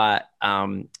there are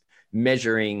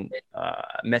measuring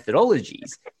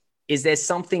methodologies, is there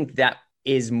something that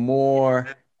is more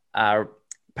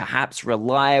perhaps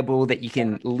reliable that you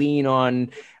can lean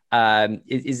on?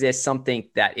 Is there something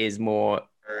that is more,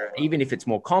 even if it's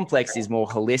more complex, is more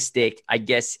holistic? I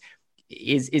guess,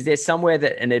 is there somewhere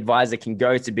that an advisor can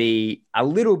go to be a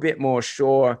little bit more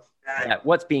sure that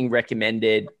what's being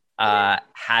recommended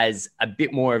has a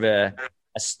bit more of a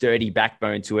a sturdy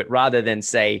backbone to it, rather than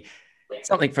say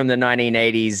something from the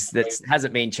 1980s that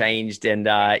hasn't been changed. And,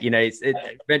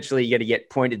 eventually you're going to get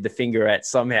pointed the finger at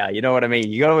somehow. You know what I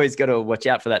mean? You always got to watch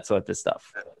out for that sort of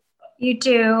stuff. You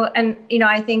do. And,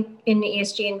 I think in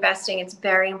ESG investing, it's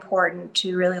very important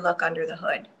to really look under the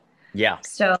hood. Yeah.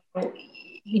 So,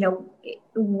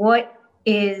 what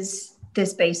is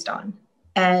this based on?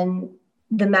 And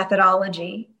the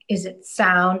methodology, is it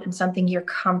sound and something you're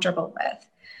comfortable with?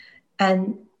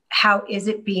 And how is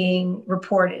it being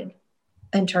reported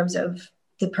in terms of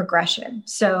the progression?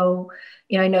 So,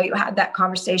 I know you had that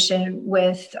conversation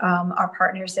with our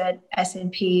partners at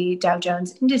S&P Dow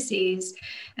Jones Indices,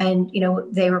 and,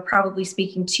 they were probably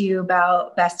speaking to you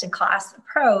about best in class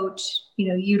approach,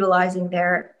 utilizing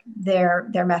their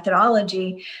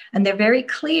methodology. And they're very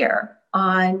clear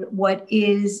on what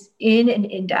is in an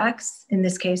index. In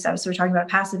this case, we're talking about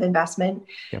passive investment.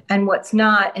 Yep. And what's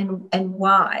not, and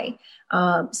why.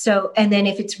 And then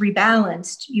if it's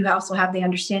rebalanced, you also have the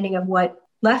understanding of what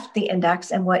left the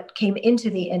index and what came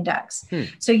into the index.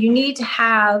 So you need to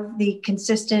have the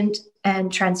consistent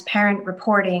and transparent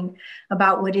reporting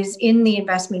about what is in the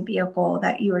investment vehicle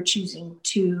that you are choosing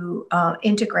to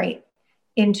integrate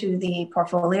into the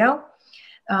portfolio.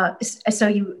 So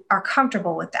you are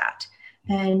comfortable with that.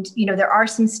 And, there are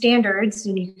some standards,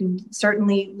 and you can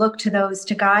certainly look to those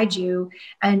to guide you.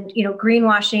 And,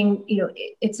 greenwashing,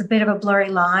 it's a bit of a blurry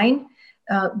line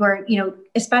where,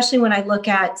 especially when I look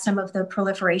at some of the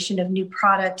proliferation of new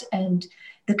product and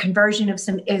the conversion of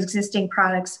some existing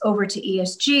products over to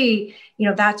ESG,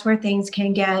 that's where things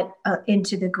can get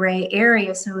into the gray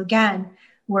area. So again,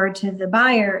 word to the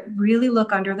buyer, really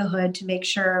look under the hood to make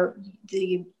sure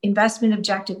the investment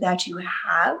objective that you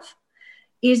have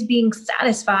is being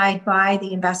satisfied by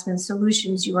the investment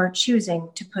solutions you are choosing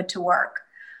to put to work.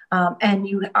 And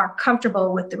you are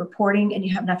comfortable with the reporting, and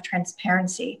you have enough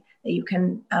transparency that you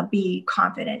can be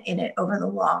confident in it over the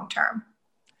long term.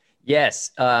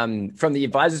 Yes. From the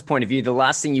advisor's point of view, the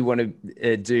last thing you want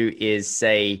to do is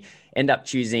end up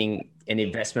choosing an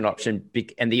investment option.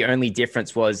 And the only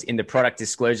difference was in the product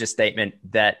disclosure statement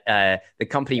that the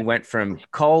company went from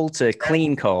coal to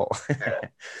clean coal.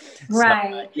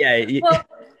 Right. Well,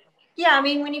 yeah.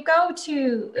 When you go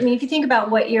to, if you think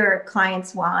about what your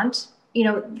clients want,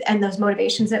 and those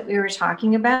motivations that we were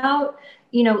talking about,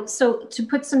 so to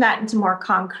put some of that into more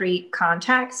concrete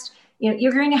context,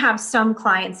 you're going to have some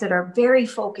clients that are very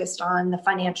focused on the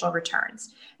financial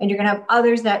returns, and you're going to have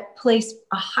others that place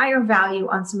a higher value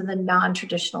on some of the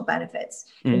non-traditional benefits.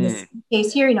 Mm-hmm. In this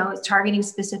case here, it's targeting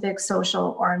specific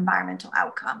social or environmental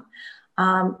outcome.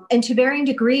 And to varying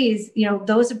degrees,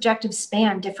 those objectives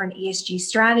span different ESG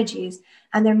strategies,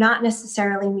 and they're not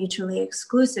necessarily mutually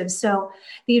exclusive. So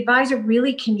the advisor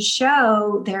really can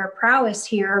show their prowess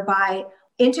here by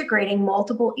integrating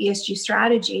multiple ESG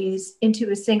strategies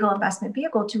into a single investment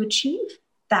vehicle to achieve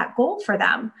that goal for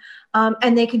them.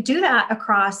 And they can do that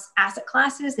across asset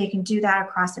classes. They can do that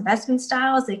across investment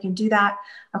styles. They can do that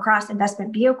across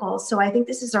investment vehicles. So I think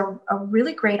this is a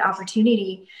really great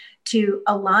opportunity to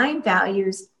align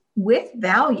values with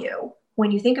value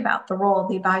when you think about the role of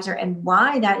the advisor and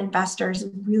why that investor is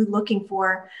really looking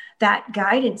for that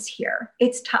guidance here.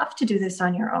 It's tough to do this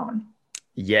on your own.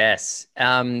 Yes.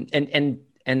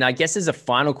 And I guess as a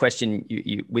final question,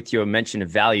 you, with your mention of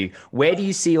value, where do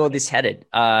you see all this headed?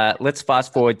 Let's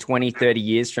fast forward 20, 30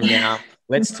 years from now.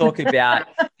 Let's talk about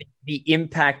the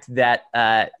impact that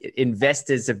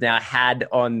investors have now had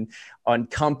on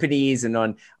companies and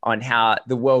on how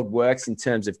the world works in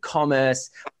terms of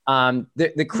commerce,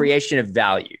 the creation of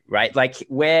value, right? Like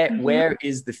where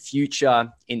is the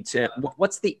future in terms?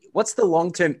 What's the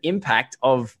long-term impact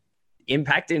of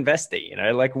impact investing?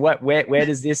 Where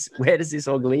does this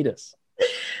all lead us?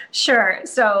 Sure.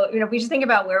 So, if we just think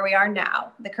about where we are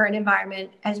now, the current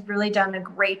environment has really done a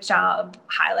great job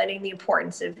highlighting the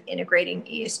importance of integrating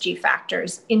ESG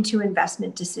factors into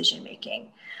investment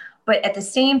decision-making. But at the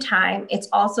same time, it's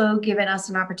also given us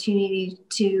an opportunity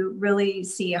to really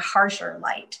see a harsher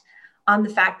light on the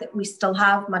fact that we still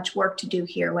have much work to do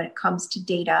here when it comes to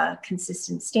data,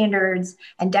 consistent standards,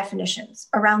 and definitions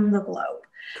around the globe.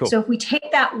 Cool. So if we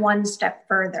take that one step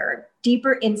further,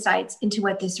 deeper insights into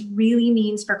what this really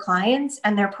means for clients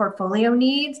and their portfolio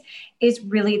needs is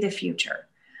really the future.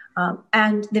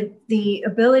 And the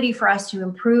ability for us to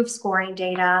improve scoring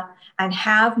data and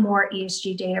have more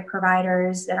ESG data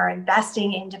providers that are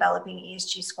investing in developing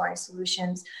ESG scoring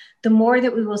solutions, the more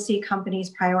that we will see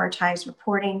companies prioritize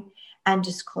reporting and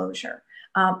disclosure.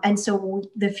 And so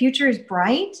the future is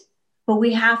bright, but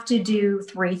we have to do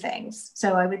three things.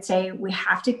 So I would say we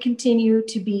have to continue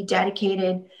to be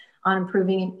dedicated on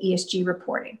improving ESG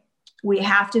reporting. We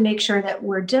have to make sure that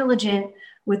we're diligent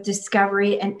with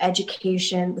discovery and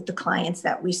education with the clients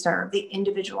that we serve, the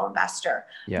individual investor.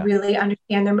 Yeah. Really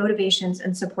understand their motivations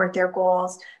and support their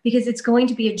goals, because it's going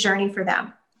to be a journey for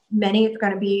them. Many are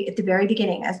going to be at the very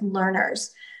beginning as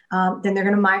learners. Then they're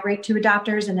going to migrate to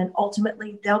adopters, and then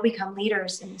ultimately they'll become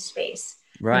leaders in the space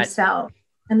themselves.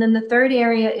 And then the third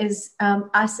area is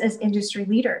us as industry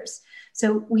leaders.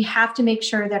 So we have to make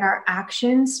sure that our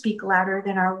actions speak louder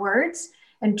than our words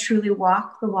and truly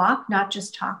walk the walk, not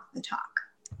just talk the talk.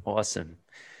 Awesome.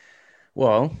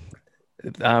 Well,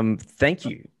 thank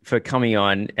you for coming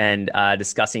on and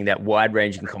discussing that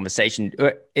wide-ranging conversation.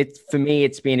 For me,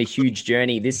 it's been a huge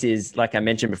journey. This is, like I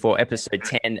mentioned before, episode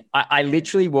 10. I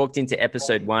literally walked into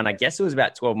episode 1, I guess it was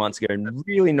about 12 months ago, and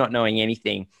really not knowing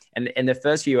anything. And the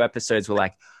first few episodes were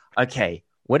like, okay,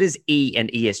 what does E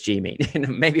and ESG mean?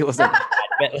 Maybe it wasn't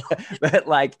but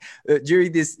like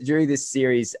during this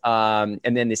series, and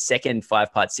then this second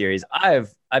 5-part series,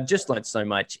 I've just learned so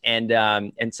much, and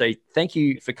so thank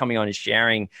you for coming on and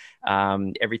sharing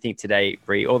everything today,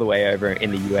 Brie, all the way over in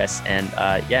the US, and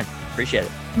yeah, appreciate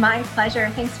it. My pleasure.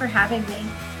 Thanks for having me.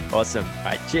 Awesome. All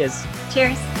right, cheers.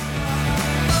 Cheers.